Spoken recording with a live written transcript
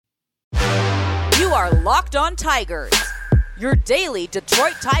You are Locked On Tigers, your daily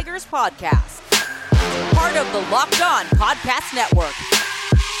Detroit Tigers podcast. Part of the Locked On Podcast Network,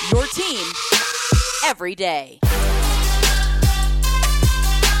 your team every day.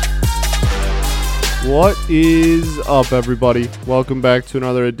 What is up, everybody? Welcome back to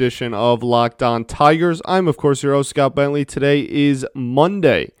another edition of Locked On Tigers. I'm, of course, your host, Scott Bentley. Today is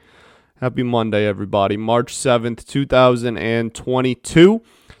Monday. Happy Monday, everybody. March 7th, 2022.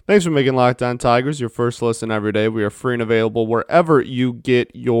 Thanks for making Locked On Tigers your first listen every day. We are free and available wherever you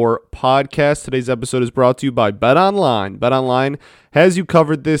get your podcast. Today's episode is brought to you by BetOnline. BetOnline has you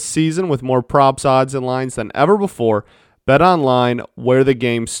covered this season with more props, odds, and lines than ever before. BetOnline, where the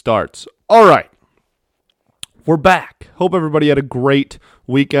game starts. All right. We're back. Hope everybody had a great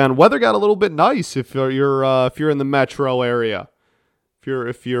weekend. Weather got a little bit nice if you're in the metro area.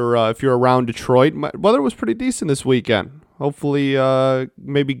 If you're around Detroit, weather was pretty decent this weekend. Hopefully,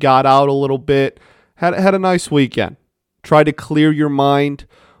 maybe got out a little bit. Had a nice weekend. Try to clear your mind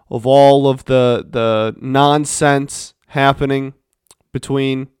of all of the nonsense happening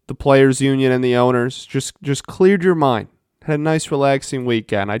between the players' union and the owners. Just cleared your mind. Had a nice, relaxing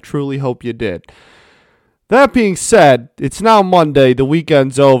weekend. I truly hope you did. That being said, it's now Monday. The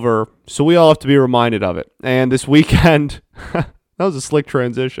weekend's over, so we all have to be reminded of it. And this weekend, that was a slick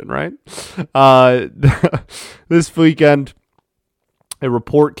transition, right? This weekend, a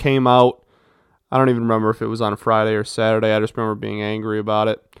report came out. I don't even remember if it was on Friday or Saturday. I just remember being angry about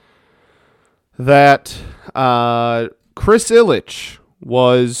it. That Chris Ilitch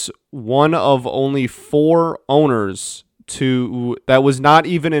was one of only 4 owners that was not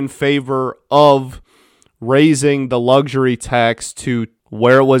even in favor of raising the luxury tax to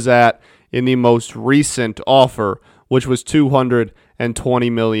where it was at in the most recent offer, which was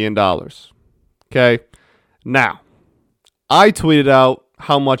 $220 million. Okay? Now, I tweeted out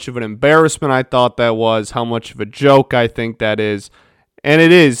how much of an embarrassment I thought that was, how much of a joke I think that is, and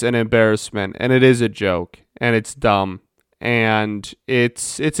it is an embarrassment, and it is a joke, and it's dumb, and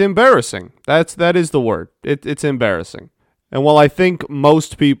it's embarrassing. That is the word. It's embarrassing. And while I think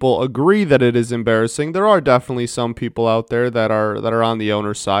most people agree that it is embarrassing, there are definitely some people out there that are on the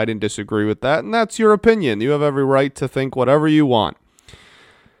owner's side and disagree with that, and that's your opinion. You have every right to think whatever you want.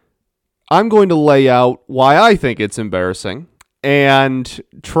 I'm going to lay out why I think it's embarrassing and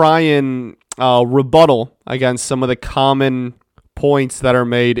try and rebuttal against some of the common points that are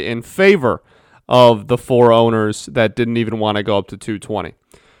made in favor of the 4 owners that didn't even want to go up to 220.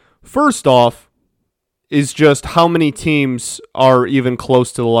 First off, is just how many teams are even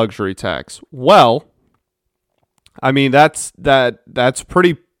close to the luxury tax. Well, I mean, that's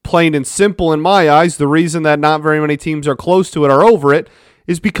pretty plain and simple in my eyes. The reason that not very many teams are close to it or over it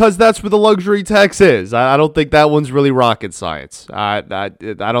is because that's where the luxury tax is. I don't think that one's really rocket science. I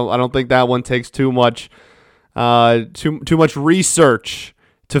don't think that one takes too much research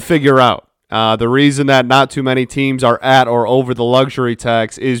to figure out. The reason that not too many teams are at or over the luxury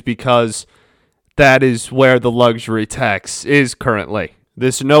tax is because that is where the luxury tax is currently.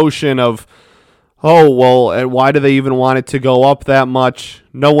 This notion of, oh, well, and why do they even want it to go up that much?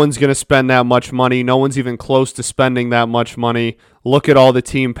 No one's going to spend that much money. No one's even close to spending that much money. Look at all the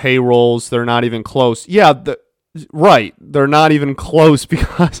team payrolls. They're not even close. Yeah, right. They're not even close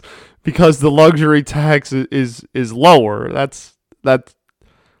because the luxury tax is lower. That's kind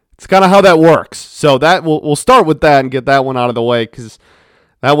of how that works. So that we'll start with that and get that one out of the way because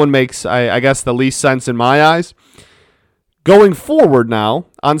that one makes, I guess, the least sense in my eyes. Going forward now,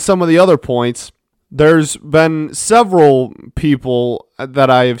 on some of the other points, there's been several people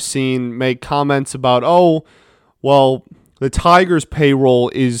that I have seen make comments about, oh, well, the Tigers' payroll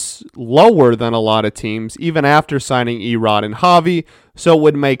is lower than a lot of teams, even after signing Erod and Javi, so it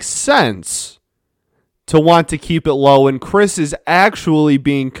would make sense to want to keep it low, and Chris is actually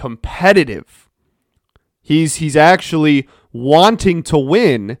being competitive. He's actually wanting to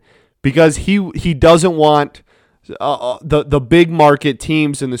win because he doesn't want the big market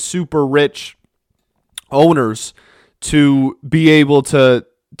teams and the super rich owners to be able to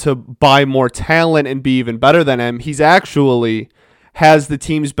buy more talent and be even better than him. He's actually has the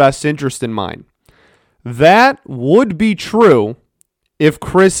team's best interest in mind. That would be true if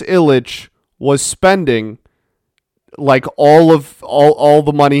Chris Ilitch was spending like all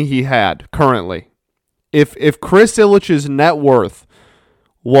the money he had currently. If Chris Ilitch's net worth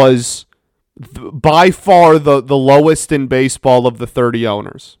was by far the lowest in baseball of the 30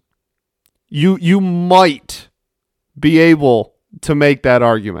 owners, you might be able to make that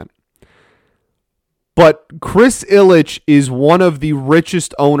argument. But Chris Ilitch is one of the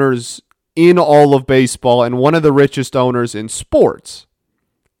richest owners in all of baseball and one of the richest owners in sports.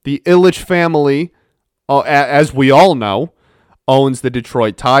 The Ilitch family, as we all know, owns the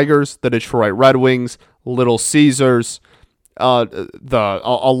Detroit Tigers, the Detroit Red Wings, Little Caesars, a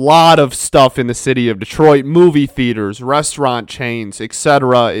lot of stuff in the city of Detroit, movie theaters, restaurant chains,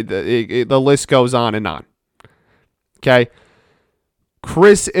 etc. The list goes on and on. Okay?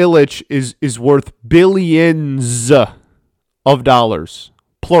 Chris Ilitch is worth billions of dollars.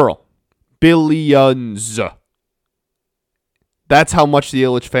 Plural. Billions. That's how much the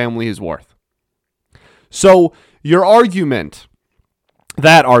Ilitch family is worth. So, your argument,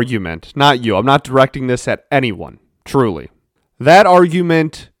 that argument, not you, I'm not directing this at anyone, truly. That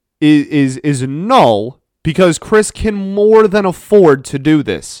argument is null because Chris can more than afford to do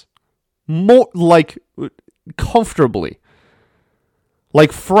this. More, like, comfortably.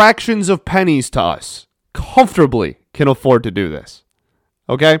 Like fractions of pennies to us. Comfortably can afford to do this.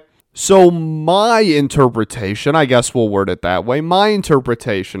 Okay? So my interpretation, I guess we'll word it that way, my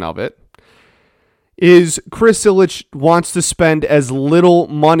interpretation of it is Chris Ilitch wants to spend as little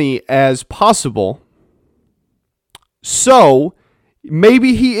money as possible. So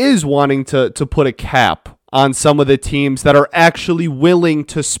maybe he is wanting to put a cap on some of the teams that are actually willing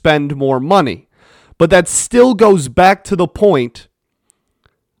to spend more money. But that still goes back to the point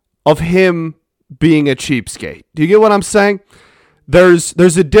of him being a cheapskate. Do you get what I'm saying? There's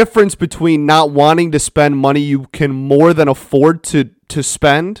a difference between not wanting to spend money you can more than afford to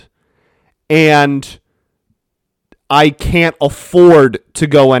spend and I can't afford to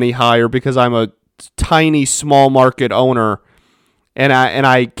go any higher because I'm a tiny small market owner and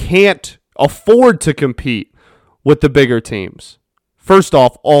I can't afford to compete with the bigger teams. First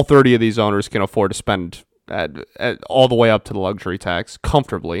off, all 30 of these owners can afford to spend all the way up to the luxury tax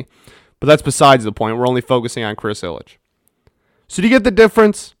comfortably. But that's besides the point. We're only focusing on Chris Ilitch. So do you get the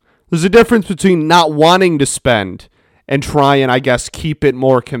difference? There's a difference between not wanting to spend and try and, I guess, keep it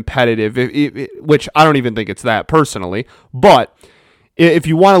more competitive, which I don't even think it's that personally. But if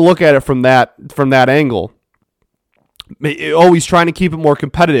you want to look at it from that angle, always trying to keep it more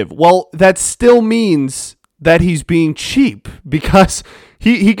competitive, well, that still means that he's being cheap because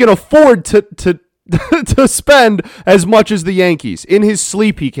he can afford to spend as much as the Yankees. In his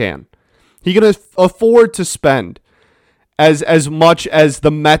sleep, he can. He can afford to spend as much as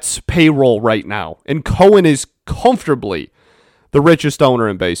the Mets payroll right now. And Cohen is comfortably the richest owner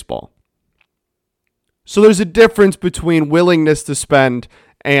in baseball. So there's a difference between willingness to spend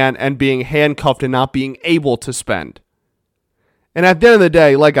and being handcuffed and not being able to spend. And at the end of the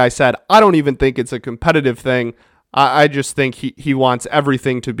day, like I said, I don't even think it's a competitive thing. I just think he wants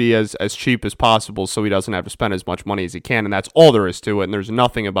everything to be as cheap as possible so he doesn't have to spend as much money as he can, and that's all there is to it, and there's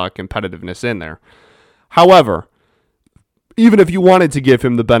nothing about competitiveness in there. However, even if you wanted to give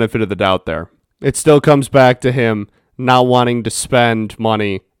him the benefit of the doubt there, it still comes back to him not wanting to spend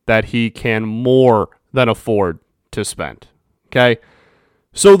money that he can more than afford to spend. Okay?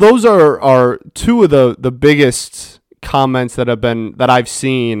 So those are two of the biggest comments that I've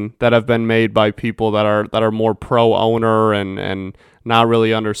seen that have been made by people that are more pro owner and not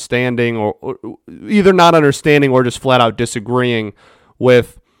really understanding or either not understanding or just flat out disagreeing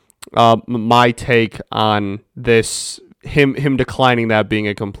with my take on this him declining that being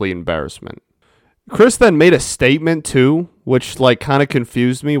a complete embarrassment. Chris then made a statement too, which kind of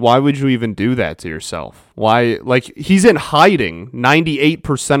confused me. Why would you even do that to yourself? Why? He's in hiding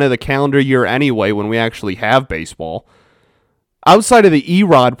 98% of the calendar year anyway when we actually have baseball. Outside of the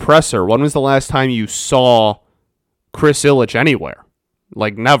Erod presser, when was the last time you saw Chris Ilitch anywhere?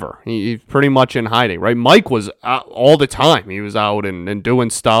 Never. He's pretty much in hiding, right? Mike was out all the time. He was out and doing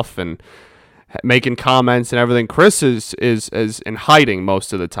stuff and making comments and everything. Chris is in hiding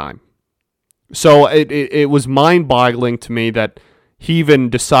most of the time. So it was mind-boggling to me that he even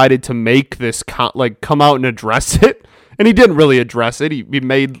decided to make this come out and address it, and he didn't really address it. He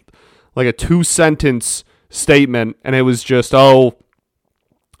made a 2-sentence statement, and it was just, I'm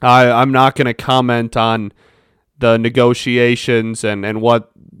not going to comment on the negotiations and what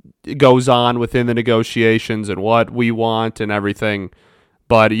goes on within the negotiations and what we want and everything.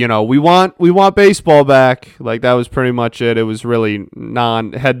 But, we want baseball back. That was pretty much it. It was really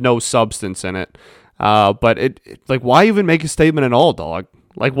had no substance in it. But why even make a statement at all, dog?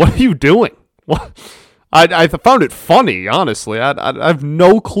 What are you doing? What? I found it funny, honestly. I have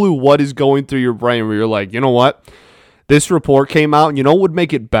no clue what is going through your brain where you're like, you know what? This report came out, and you know what would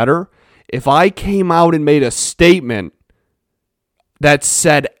make it better? If I came out and made a statement that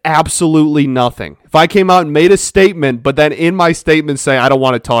said absolutely nothing. If I came out and made a statement, but then in my statement say, I don't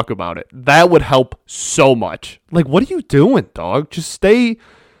want to talk about it, that would help so much. What are you doing, dog? Just stay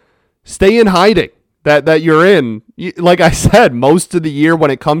in hiding. that you're in. Like I said, most of the year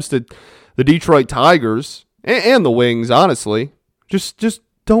when it comes to the Detroit Tigers and the Wings, honestly, just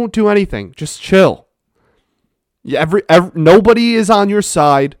don't do anything. Just chill. Nobody is on your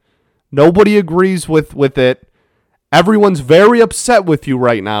side. Nobody agrees with it. Everyone's very upset with you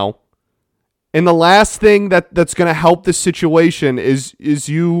right now. And the last thing that's going to help this situation is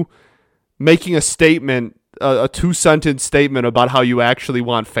you making a statement, a 2-sentence statement about how you actually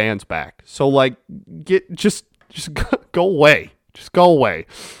want fans back. So like, just go away. Just go away.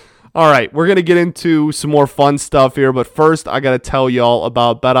 All right, we're going to get into some more fun stuff here, but first I got to tell y'all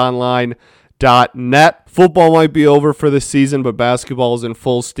about BetOnline.net. Football might be over for the season, but basketball is in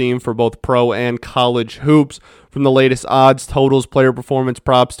full steam for both pro and college hoops. From the latest odds, totals, player performance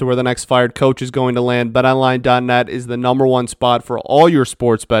props to where the next fired coach is going to land, BetOnline.net is the number one spot for all your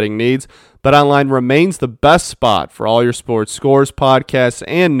sports betting needs. BetOnline remains the best spot for all your sports scores, podcasts,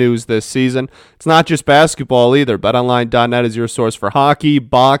 and news this season. It's not just basketball either. BetOnline.net is your source for hockey,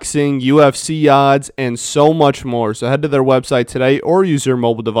 boxing, UFC odds, and so much more. So head to their website today or use your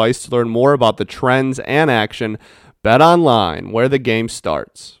mobile device to learn more about the trends and action. BetOnline, where the game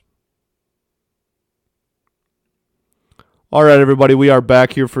starts. All right, everybody, we are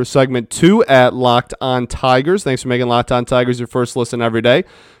back here for segment 2 at Locked On Tigers. Thanks for making Locked On Tigers your first listen every day.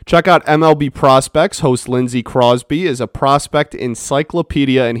 Check out MLB Prospects. Host Lindsey Crosby is a prospect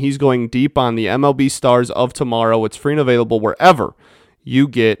encyclopedia, and he's going deep on the MLB stars of tomorrow. It's free and available wherever you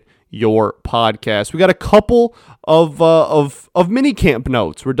get your podcast. We got a couple of mini camp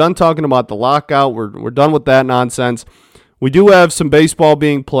notes. We're done talking about the lockout. We're done with that nonsense. We do have some baseball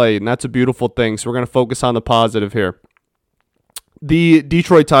being played, and that's a beautiful thing, so we're going to focus on the positive here. The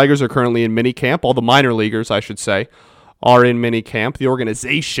Detroit Tigers are currently in minicamp. All the minor leaguers, I should say, are in minicamp. The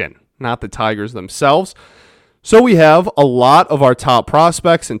organization, not the Tigers themselves. So we have a lot of our top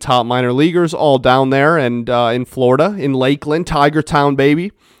prospects and top minor leaguers all down there and in Florida, in Lakeland, Tiger Town,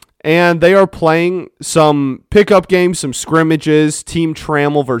 baby. And they are playing some pickup games, some scrimmages, Team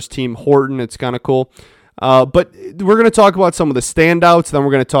Trammell versus Team Horton. It's kind of cool. But we're going to talk about some of the standouts. Then we're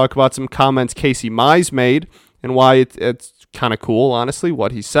going to talk about some comments Casey Mize made and why it's kind of cool, honestly,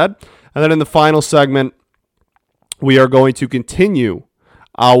 what he said. And then in the final segment, we are going to continue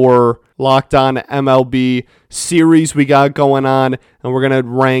our Locked On MLB series we got going on, and we're going to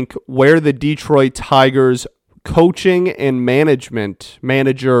rank where the Detroit Tigers coaching and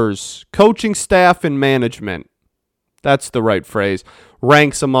managers, coaching staff and management, that's the right phrase,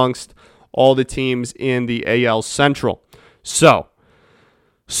 ranks amongst all the teams in the AL Central. So,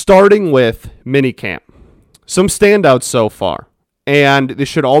 starting with minicamp. Some standouts so far, and this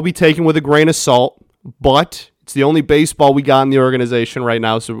should all be taken with a grain of salt, but it's the only baseball we got in the organization right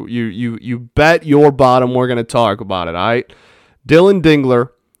now, so you bet your bottom we're going to talk about it, all right? Dylan Dingler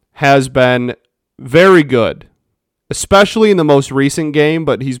has been very good, especially in the most recent game,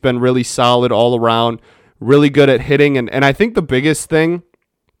 but he's been really solid all around, really good at hitting, and I think the biggest thing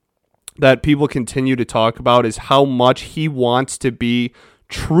that people continue to talk about is how much he wants to be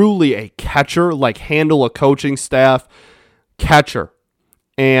truly a catcher, like handle a coaching staff catcher.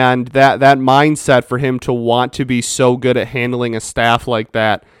 And that mindset for him to want to be so good at handling a staff like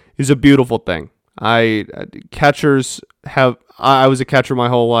that is a beautiful thing. I was a catcher my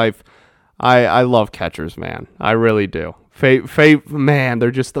whole life. I love catchers, man. I really do. Man,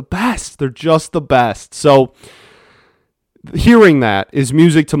 they're just the best. They're just the best. So hearing that is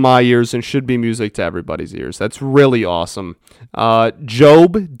music to my ears and should be music to everybody's ears. That's really awesome.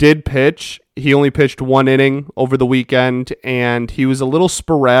 Job did pitch. He only pitched 1 inning over the weekend, and he was a little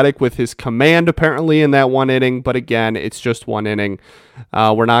sporadic with his command apparently in that 1 inning, but again, it's just 1 inning.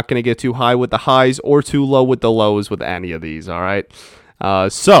 We're not going to get too high with the highs or too low with the lows with any of these, all right?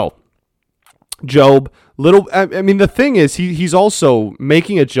 So, Job, the thing is, he's also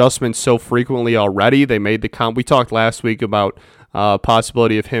making adjustments so frequently already. They made we talked last week about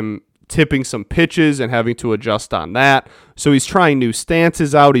possibility of him tipping some pitches and having to adjust on that. So he's trying new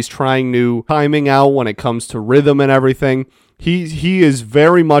stances out. He's trying new timing out when it comes to rhythm and everything. He is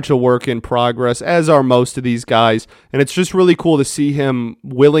very much a work in progress, as are most of these guys. And it's just really cool to see him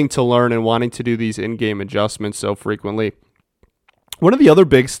willing to learn and wanting to do these in-game adjustments so frequently. One of the other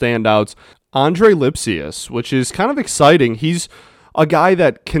big standouts, Andre Lipsius, which is kind of exciting. He's a guy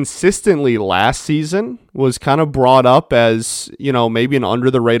that consistently last season was kind of brought up as, maybe an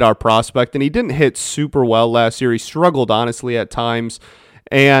under-the-radar prospect, and he didn't hit super well last year. He struggled, honestly, at times,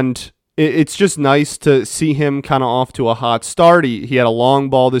 and it's just nice to see him kind of off to a hot start. He had a long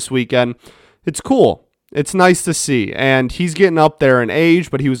ball this weekend. It's cool. It's nice to see, and he's getting up there in age,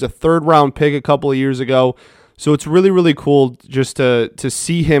 but he was a third-round pick a couple of years ago, So it's really, really cool just to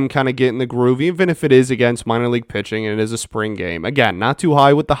see him kind of get in the groove, even if it is against minor league pitching and it is a spring game. Again, not too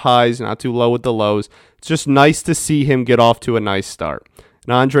high with the highs, not too low with the lows. It's just nice to see him get off to a nice start.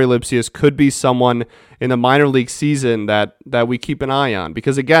 And Andre Lipcius could be someone in the minor league season that we keep an eye on.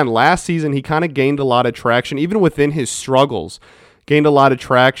 Because again, last season he kind of gained a lot of traction, even within his struggles, gained a lot of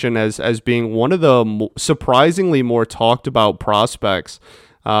traction as being one of the surprisingly more talked about prospects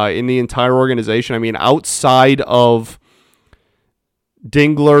in the entire organization. I mean, outside of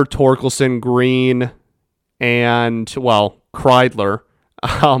Dingler, Torkelson, Green, and, well, Kreidler,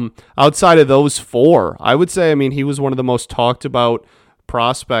 outside of those four, I would say, I mean, he was one of the most talked about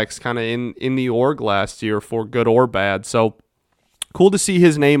prospects kind of in the org last year, for good or bad. So cool to see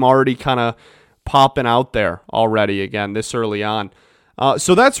his name already kind of popping out there already again this early on.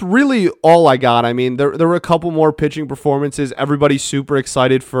 So that's really all I got. I mean, there were a couple more pitching performances. Everybody's super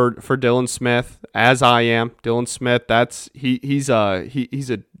excited for Dylan Smith, as I am. Dylan Smith, he's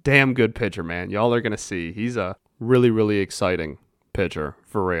a damn good pitcher, man. Y'all are gonna see. He's a really, really exciting pitcher,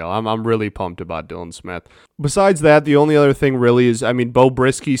 for real. I'm really pumped about Dylan Smith. Besides that, the only other thing really is, I mean, Beau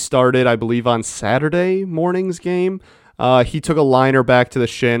Brieske started, I believe, on Saturday morning's game. He took a liner back to the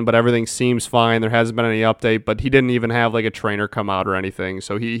shin, but everything seems fine. There hasn't been any update, but he didn't even have like a trainer come out or anything,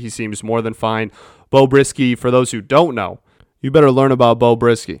 so he seems more than fine. Beau Brieske, for those who don't know, you better learn about Beau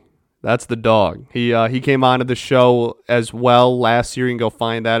Brieske. That's the dog. He came onto the show as well last year. You can go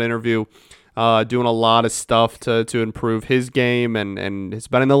find that interview. Doing a lot of stuff to improve his game, and it's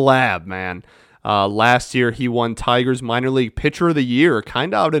been in the lab, man. Last year, he won Tigers Minor League Pitcher of the Year,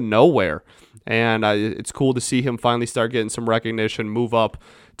 kind of out of nowhere. And it's cool to see him finally start getting some recognition, move up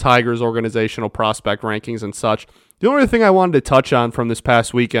Tigers organizational prospect rankings and such. The only thing I wanted to touch on from this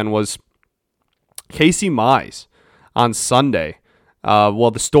past weekend was Casey Mize on Sunday. Well,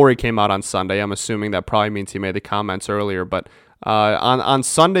 the story came out on Sunday. I'm assuming that probably means he made the comments earlier. But on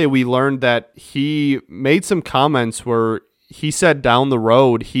Sunday, we learned that he made some comments where he said down the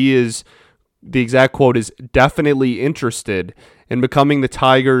road he is, the exact quote is, definitely interested in becoming the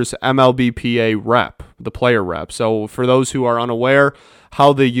Tigers MLBPA rep, the player rep. So for those who are unaware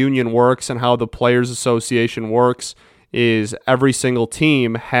how the union works and how the Players Association works, is every single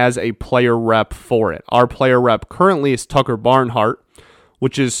team has a player rep for it. Our player rep currently is Tucker Barnhart,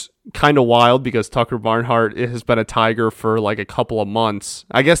 which is kind of wild because Tucker Barnhart has been a Tiger for like a couple of months.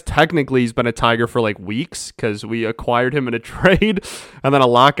 I guess technically he's been a Tiger for like weeks because we acquired him in a trade and then a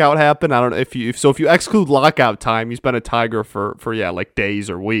lockout happened. I don't know if you exclude lockout time, he's been a Tiger for like days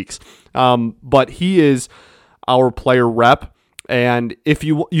or weeks. But he is our player rep, and if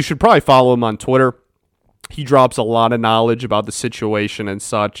you should probably follow him on Twitter. He drops a lot of knowledge about the situation and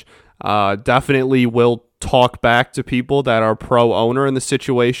such. Definitely will talk back to people that are pro-owner in the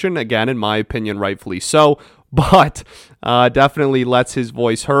situation. Again, in my opinion, rightfully so. But definitely lets his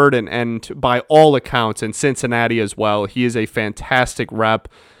voice heard. And by all accounts, in Cincinnati as well, he is a fantastic rep.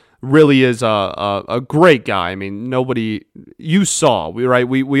 Really is a great guy. I mean, you saw,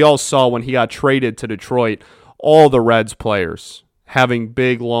 we all saw when he got traded to Detroit, all the Reds players having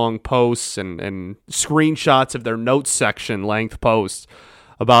big, long posts and screenshots of their notes section length posts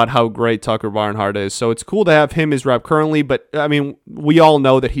about how great Tucker Barnhart is. So it's cool to have him as rep currently, but I mean, we all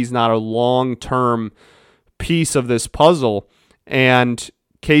know that he's not a long-term piece of this puzzle, and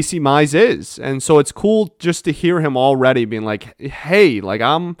Casey Mize is. And so it's cool just to hear him already being like, hey, like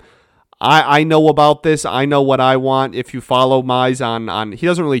I know about this. I know what I want. If you follow Mize on he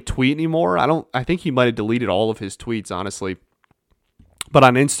doesn't really tweet anymore. I think he might have deleted all of his tweets, honestly. But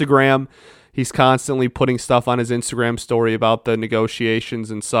on Instagram, he's constantly putting stuff on his Instagram story about the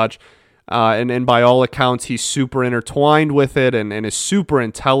negotiations and such. And by all accounts, he's super intertwined with it and is super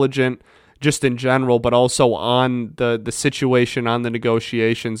intelligent just in general, but also on the situation, on the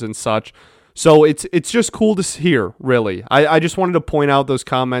negotiations and such. So it's just cool to hear, really. I just wanted to point out those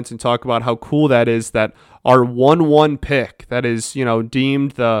comments and talk about how cool that is, that our 1-1 pick that is,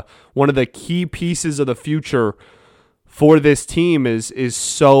 deemed one of the key pieces of the future for this team is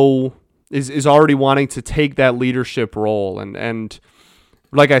already wanting to take that leadership role. And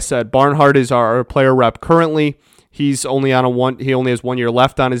like I said, Barnhart is our player rep currently. He's only he only has 1 year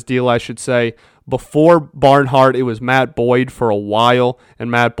left on his deal, I should say. Before Barnhart, it was Matt Boyd for a while, and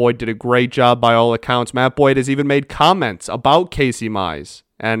Matt Boyd did a great job by all accounts. Matt Boyd has even made comments about Casey Mize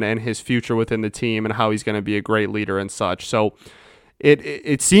and his future within the team and how he's going to be a great leader and such. So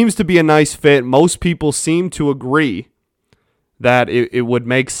it seems to be a nice fit. Most people seem to agree that it would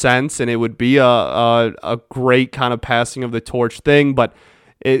make sense and it would be a great kind of passing of the torch thing. But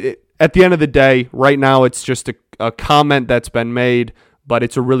at the end of the day, right now, it's just a comment that's been made but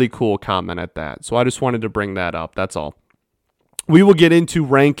it's a really cool comment at that. So I just wanted to bring that up. That's all. We will get into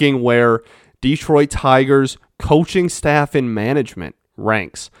ranking where Detroit Tigers coaching staff and management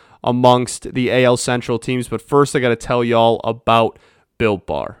ranks amongst the AL Central teams. But first, I got to tell y'all about Built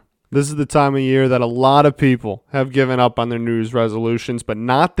Bar. This is the time of year that a lot of people have given up on their New Year's resolutions, but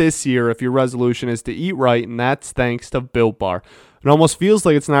not this year if your resolution is to eat right, and that's thanks to Built Bar. It almost feels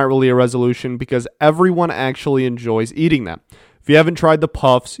like it's not really a resolution because everyone actually enjoys eating them. If you haven't tried the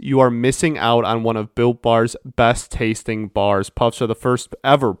Puffs, you are missing out on one of Built Bar's best tasting bars. Puffs are the first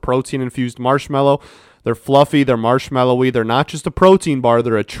ever protein-infused marshmallow. They're fluffy, they're marshmallowy, they're not just a protein bar,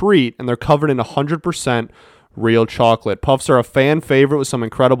 they're a treat, and they're covered in 100% real chocolate. Puffs are a fan favorite with some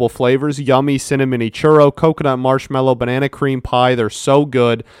incredible flavors: yummy cinnamony churro, coconut marshmallow, banana cream pie. They're so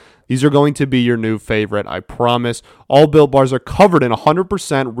good. These are going to be your new favorite, I promise. All Built Bars are covered in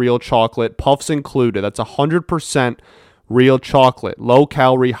 100% real chocolate, Puffs included. That's 100% real chocolate, low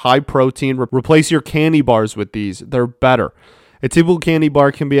calorie, high protein. Replace your candy bars with these. They're better. A typical candy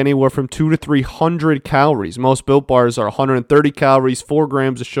bar can be anywhere from 200 to 300 calories. Most Built Bars are 130 calories, 4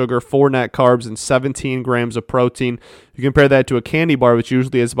 grams of sugar, 4 net carbs, and 17 grams of protein. You compare that to a candy bar, which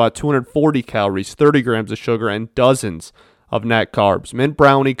usually has about 240 calories, 30 grams of sugar, and dozens of net carbs. Mint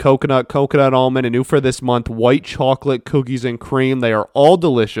brownie, coconut almond, and new for this month, white chocolate cookies and cream. They are all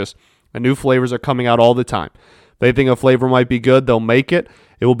delicious, and new flavors are coming out all the time. They think a flavor might be good, they'll make it.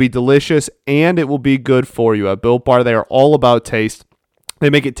 It will be delicious, and it will be good for you. At Built Bar, they are all about taste. They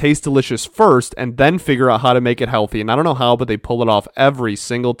make it taste delicious first, and then figure out how to make it healthy. And I don't know how, but they pull it off every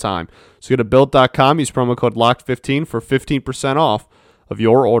single time. So go to Built.com, use promo code LOCKED15 for 15% off of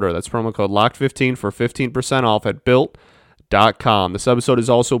your order. That's promo code LOCKED15 for 15% off at Built.com. This episode is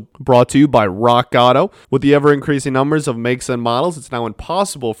also brought to you by Rock Auto. With the ever-increasing numbers of makes and models, it's now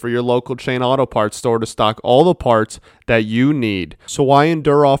impossible for your local chain auto parts store to stock all the parts that you need. So why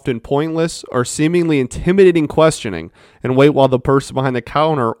endure often pointless or seemingly intimidating questioning and wait while the person behind the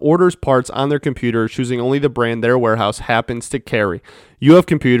counter orders parts on their computer, choosing only the brand their warehouse happens to carry? You have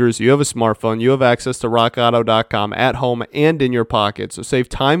computers, you have a smartphone, you have access to rockauto.com at home and in your pocket. So save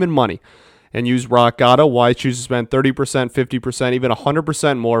time and money and use Rock Auto. Why choose to spend 30%, 50%, even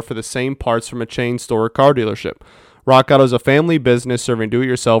 100% more for the same parts from a chain store or car dealership? Rock Auto is a family business serving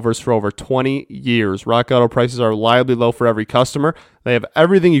do-it-yourselfers for over 20 years. Rock Auto prices are reliably low for every customer. They have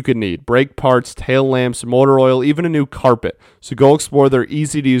everything you could need: brake parts, tail lamps, motor oil, even a new carpet. So go explore their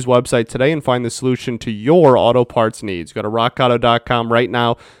easy-to-use website today and find the solution to your auto parts needs. Go to rockauto.com right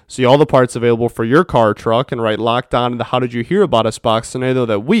now, see all the parts available for your car or truck, and write Locked On in the How Did You Hear About Us box so they know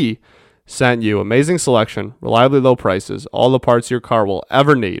that we sent you. Amazing selection, reliably low prices, all the parts your car will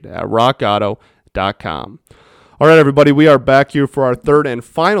ever need at rockauto.com. All right, everybody, we are back here for our third and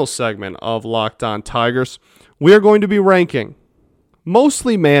final segment of Locked On Tigers. We are going to be ranking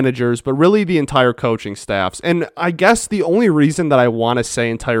mostly managers, but really the entire coaching staffs. And I guess the only reason that I want to say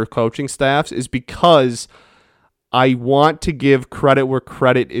entire coaching staffs is because I want to give credit where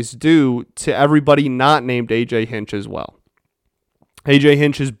credit is due to everybody not named A.J. Hinch as well. A.J.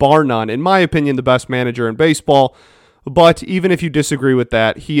 Hinch is bar none, in my opinion, the best manager in baseball. But even if you disagree with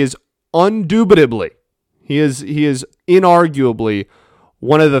that, he is undoubtedly, he is inarguably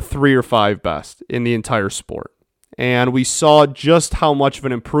one of the 3 or 5 best in the entire sport. And we saw just how much of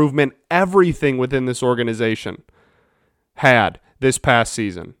an improvement everything within this organization had this past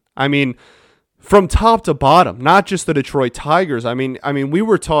season. I mean, from top to bottom, not just the Detroit Tigers. I mean, we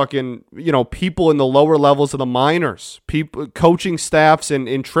were talking, people in the lower levels of the minors, people, coaching staffs in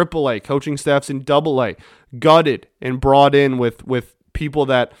AAA, coaching staffs in AA, gutted and brought in with people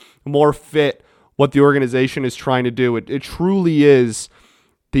that more fit what the organization is trying to do. It truly is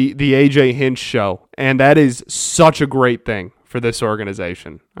the A.J. Hinch show, and that is such a great thing for this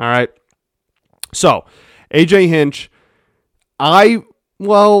organization. All right, so A.J. Hinch,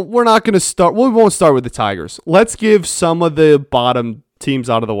 we're not going to start. We won't start with the Tigers. Let's give some of the bottom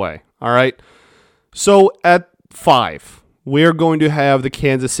teams out of the way. All right. So at 5, we're going to have the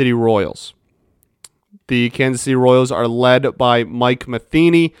Kansas City Royals. The Kansas City Royals are led by Mike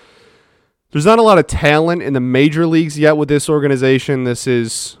Matheny. There's not a lot of talent in the major leagues yet with this organization. This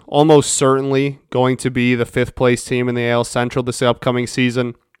is almost certainly going to be the 5th place team in the AL Central this upcoming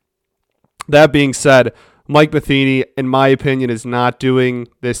season. That being said, Mike Matheny, in my opinion, is not doing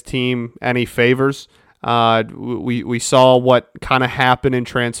this team any favors. We saw what kind of happened and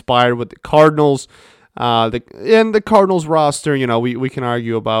transpired with the Cardinals. The Cardinals roster, we can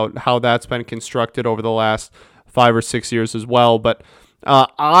argue about how that's been constructed over the last 5 or 6 years as well. But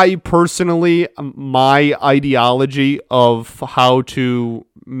I personally, my ideology of how to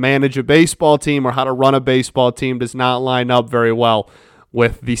manage a baseball team or how to run a baseball team does not line up very well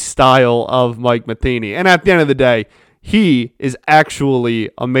with the style of Mike Matheny. And at the end of the day, he is actually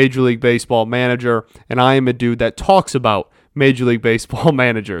a Major League Baseball manager, and I am a dude that talks about Major League Baseball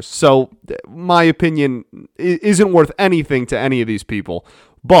managers. So my opinion isn't worth anything to any of these people.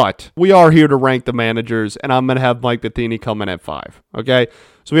 But we are here to rank the managers, and I'm going to have Mike Matheny come in at 5. Okay?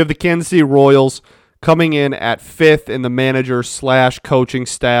 So we have the Kansas City Royals coming in at 5th in the manager/coaching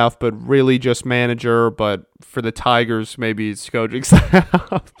staff, but really just manager. But for the Tigers, maybe it's coaching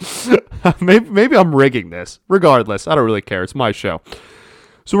staff. maybe I'm rigging this. Regardless, I don't really care. It's my show.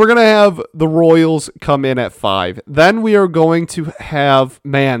 So we're going to have the Royals come in at 5. Then we are going to have,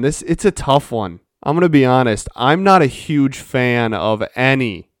 it's a tough one. I'm going to be honest. I'm not a huge fan of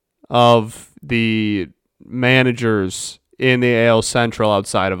any of the managers in the AL Central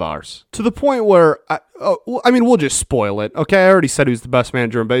outside of ours. To the point where, we'll just spoil it. Okay, I already said who's the best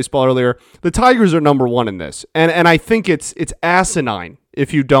manager in baseball earlier. The Tigers are number 1 in this. And I think it's asinine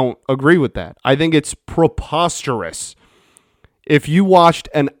if you don't agree with that. I think it's preposterous. If you watched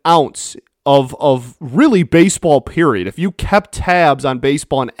an ounce of really baseball, period, if you kept tabs on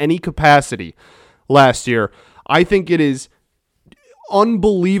baseball in any capacity last year, I think it is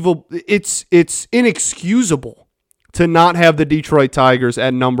unbelievable. It's inexcusable to not have the Detroit Tigers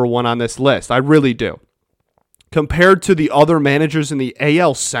at number 1 on this list. I really do. Compared to the other managers in the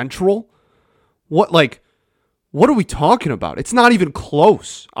AL Central, what are we talking about? It's not even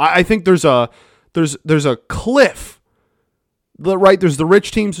close. I think there's a cliff. Right, there's the rich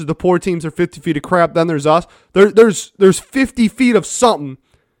teams, there's the poor teams, are 50 feet of crap. Then there's us. There's 50 feet of something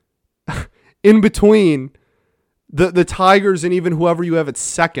in between the Tigers and even whoever you have at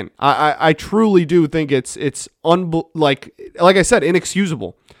second. I truly do think it's like I said,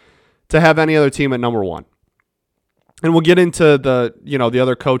 inexcusable to have any other team at number 1. And we'll get into the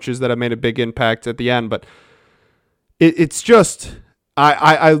other coaches that have made a big impact at the end, but it's just.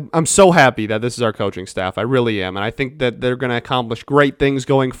 I'm so happy that this is our coaching staff. I really am. And I think that they're going to accomplish great things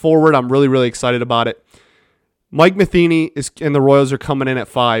going forward. I'm really, really excited about it. Mike Matheny and the Royals are coming in at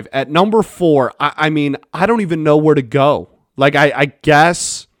 5. At number 4, I don't even know where to go. Like, I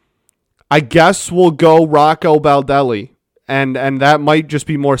guess we'll go Rocco Baldelli. And that might just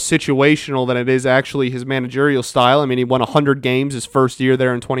be more situational than it is actually his managerial style. I mean, he won 100 games his first year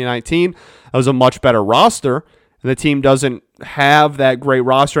there in 2019. That was a much better roster. And the team doesn't have that great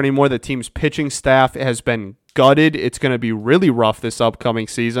roster anymore. The team's pitching staff has been gutted. It's going to be really rough this upcoming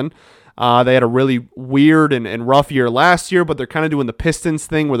season. They had a really weird and rough year last year, but they're kind of doing the Pistons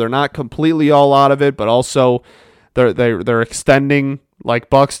thing where they're not completely all out of it, but also they're extending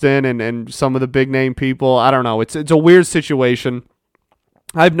like Buxton and some of the big name people. I don't know. It's a weird situation.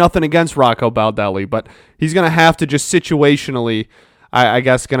 I have nothing against Rocco Baldelli, but he's going to have to just situationally, I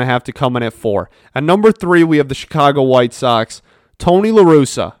guess, going to have to come in at 4. At number 3, we have the Chicago White Sox. Tony La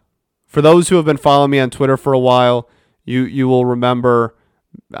Russa. For those who have been following me on Twitter for a while, you will remember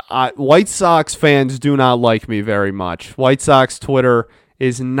White Sox fans do not like me very much. White Sox Twitter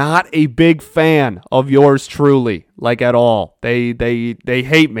is not a big fan of yours truly, like at all. They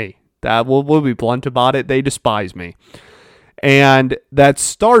hate me. We'll be blunt about it. They despise me. And that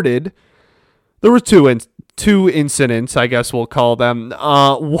started, there were two incidents, I guess we'll call them.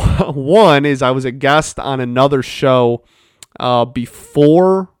 One is I was a guest on another show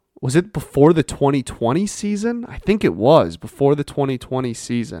before the 2020 season? I think it was before the 2020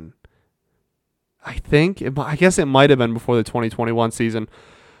 season. I guess it might have been before the 2021 season.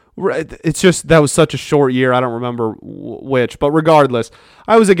 It's just that was such a short year. I don't remember which. But regardless,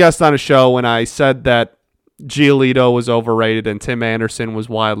 I was a guest on a show and I said that Giolito was overrated and Tim Anderson was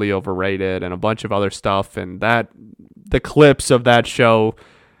wildly overrated and a bunch of other stuff. And the clips of that show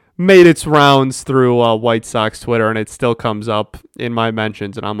made its rounds through White Sox Twitter, and it still comes up in my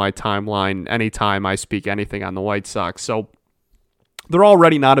mentions and on my timeline anytime I speak anything on the White Sox. So they're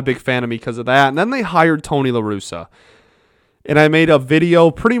already not a big fan of me because of that. And then they hired Tony La Russa. And I made a video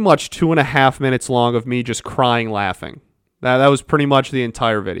pretty much 2.5 minutes long of me just crying laughing. That was pretty much the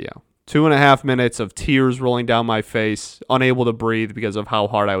entire video. 2.5 minutes of tears rolling down my face, unable to breathe because of how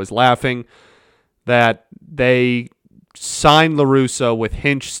hard I was laughing. That they signed La Russa with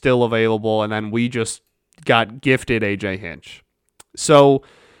Hinch still available, and then we just got gifted AJ Hinch. So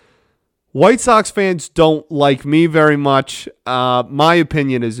White Sox fans don't like me very much. My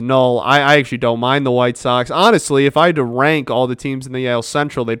opinion is null. I actually don't mind the White Sox. Honestly, if I had to rank all the teams in the AL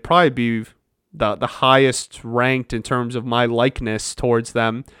Central, they'd probably be the highest ranked in terms of my likeness towards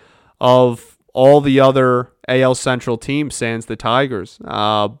them of all the other AL Central teams, sans the Tigers.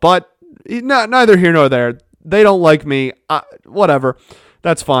 But neither here nor there. They don't like me. Whatever.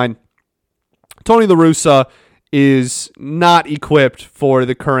 That's fine. Tony La Russa is not equipped for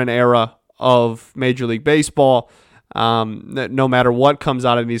the current era of Major League Baseball. No matter what comes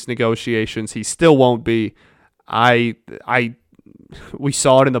out of these negotiations, he still won't be. We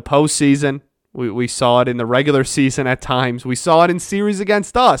saw it in the postseason. We saw it in the regular season at times. We saw it in series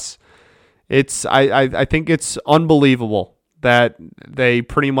against us. I think it's unbelievable that they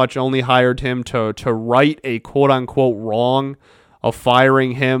pretty much only hired him to right a quote-unquote wrong of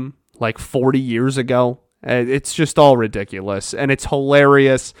firing him like 40 years ago. It's just all ridiculous, and it's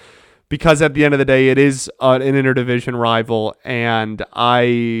hilarious because at the end of the day, it is an interdivision rival, and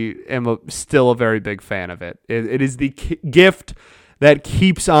I am still a very big fan of it. It is the gift that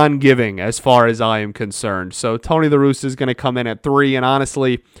keeps on giving as far as I am concerned. So Tony La Russa is going to come in at 3, and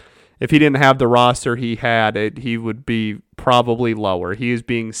honestly, if he didn't have the roster he had, he would be probably lower. He is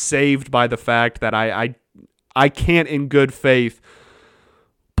being saved by the fact that I can't in good faith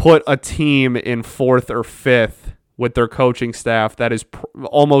put a team in 4th or 5th with their coaching staff that is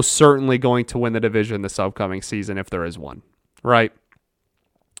almost certainly going to win the division this upcoming season if there is one, right?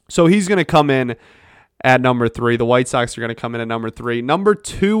 So he's going to come in at number 3. The White Sox are going to come in at number 3. Number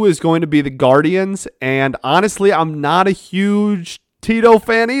 2 is going to be the Guardians, and honestly, I'm not a huge Tito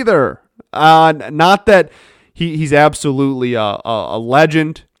fan either. Not that he's absolutely a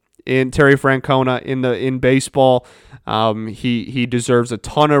legend in Terry Francona in baseball. He deserves a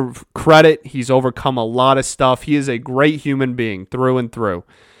ton of credit. He's overcome a lot of stuff. He is a great human being through and through.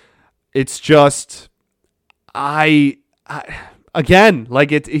 It's just he's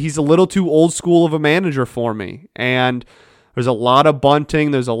a little too old school of a manager for me. And there's a lot of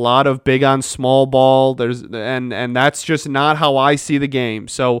bunting. There's a lot of big on small ball. And that's just not how I see the game.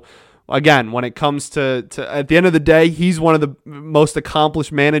 So again, when it comes to at the end of the day, he's one of the most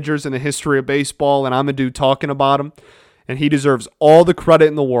accomplished managers in the history of baseball, and I'm a dude talking about him, and he deserves all the credit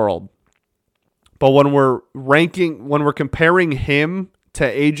in the world. But when we're comparing him to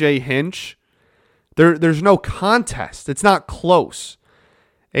A.J. Hinch, there's no contest. It's not close.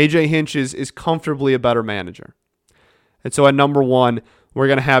 A.J. Hinch is comfortably a better manager. And so at number 1, we're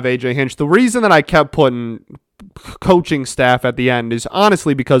going to have A.J. Hinch. The reason that I kept putting coaching staff at the end is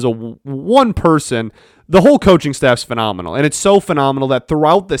honestly because of one person. The whole coaching staff's phenomenal, and it's so phenomenal that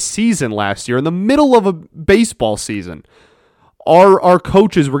throughout the season last year, in the middle of a baseball season, our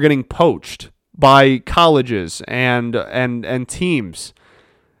coaches were getting poached by colleges and teams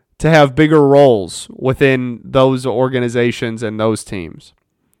to have bigger roles within those organizations and those teams.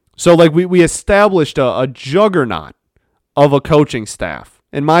 So like we established a juggernaut of a coaching staff.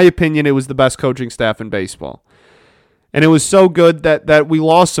 In my opinion, it was the best coaching staff in baseball. And it was so good that we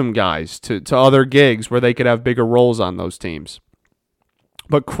lost some guys to other gigs where they could have bigger roles on those teams.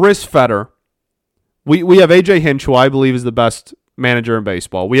 But Chris Fetter, we have A.J. Hinch, who I believe is the best manager in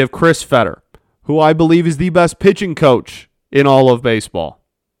baseball. We have Chris Fetter, who I believe is the best pitching coach in all of baseball.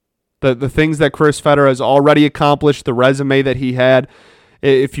 The things that Chris Fetter has already accomplished, the resume that he had,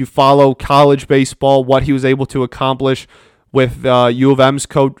 if you follow college baseball, what he was able to accomplish with U of M's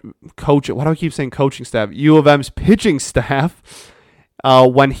coach. Why do I keep saying coaching staff? U of M's pitching staff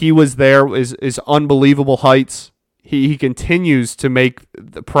when he was there is unbelievable heights. He continues to make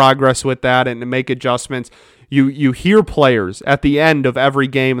the progress with that and to make adjustments. You hear players at the end of every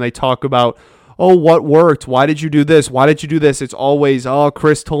game and they talk about, oh, what worked? Why did you do this? Why did you do this? It's always, oh,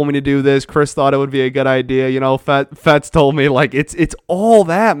 Chris told me to do this. Chris thought it would be a good idea. You know, Fetz told me. Like it's all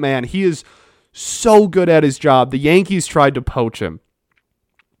that, man. He is so good at his job. The Yankees tried to poach him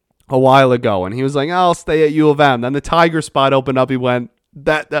a while ago, and he was like, I'll stay at U of M. Then the Tiger spot opened up. He went,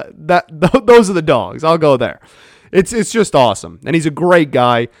 those are the dogs. I'll go there. It's just awesome, and he's a great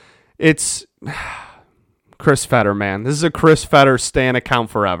guy. It's Chris Fetter, man. This is a Chris Fetter Stan account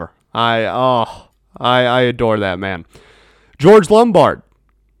forever. I adore that man. George Lombard,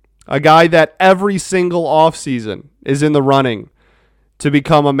 a guy that every single offseason is in the running to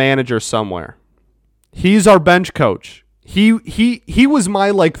become a manager somewhere. He's our bench coach. He was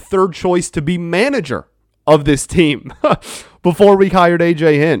my third choice to be manager of this team before we hired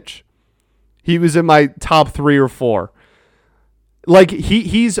A.J. Hinch. He was in my top 3 or 4.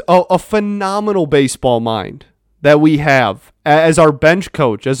 He's a phenomenal baseball mind that we have as our bench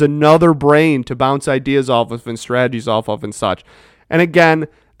coach, as another brain to bounce ideas off of and strategies off of and such. And again,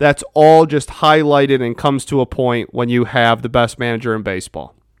 that's all just highlighted and comes to a point when you have the best manager in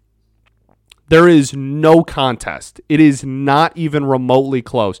baseball. There is no contest. It is not even remotely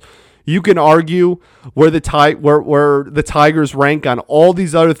close. You can argue where the Tigers rank on all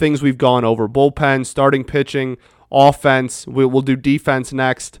these other things we've gone over: bullpen, starting pitching, offense. We'll do defense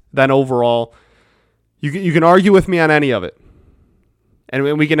next, then overall. You can argue with me on any of it.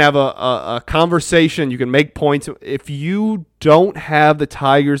 and we can have a conversation. You can make points. If you don't have the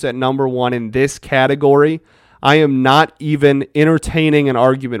Tigers at number 1 in this category, I am not even entertaining an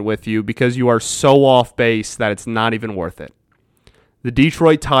argument with you because you are so off base that it's not even worth it. The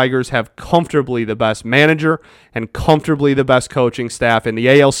Detroit Tigers have comfortably the best manager and comfortably the best coaching staff in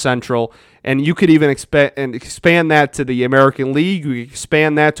the AL Central, and you could even expand that to the American League. You could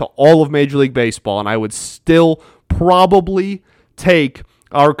expand that to all of Major League Baseball, and I would still probably take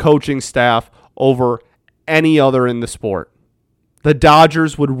our coaching staff over any other in the sport. The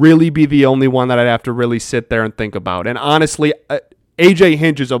Dodgers would really be the only one that I'd have to really sit there and think about. And honestly, A.J.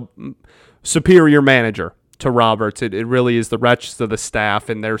 Hinch is a superior manager to Roberts. It really is the rest of the staff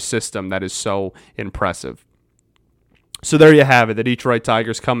and their system that is so impressive. So there you have it. The Detroit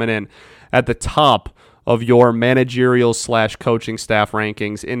Tigers coming in at the top of your managerial/coaching staff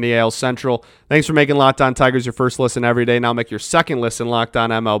rankings in the AL Central. Thanks for making Locked On Tigers your first listen every day. Now make your second listen Locked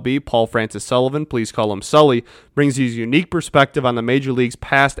On MLB. Paul Francis Sullivan, please call him Sully, brings you his unique perspective on the major leagues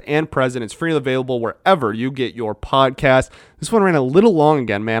past and present. It's free and available wherever you get your podcast. This one ran a little long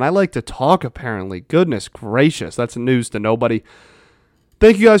again, man. I like to talk, apparently. Goodness gracious, that's news to nobody.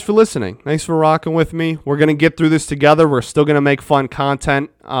 Thank you guys for listening. Thanks for rocking with me. We're going to get through this together. We're still going to make fun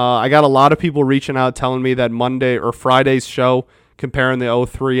content. I got a lot of people reaching out telling me that Monday or Friday's show comparing the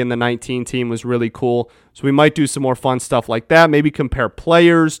 03 and the 19 team was really cool. So we might do some more fun stuff like that. Maybe compare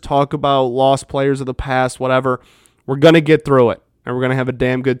players, talk about lost players of the past, whatever. We're going to get through it, and we're going to have a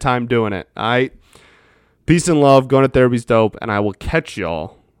damn good time doing it. All right? Peace and love. Going to Therapy's dope, and I will catch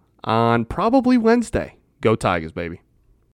y'all on probably Wednesday. Go Tigers, baby.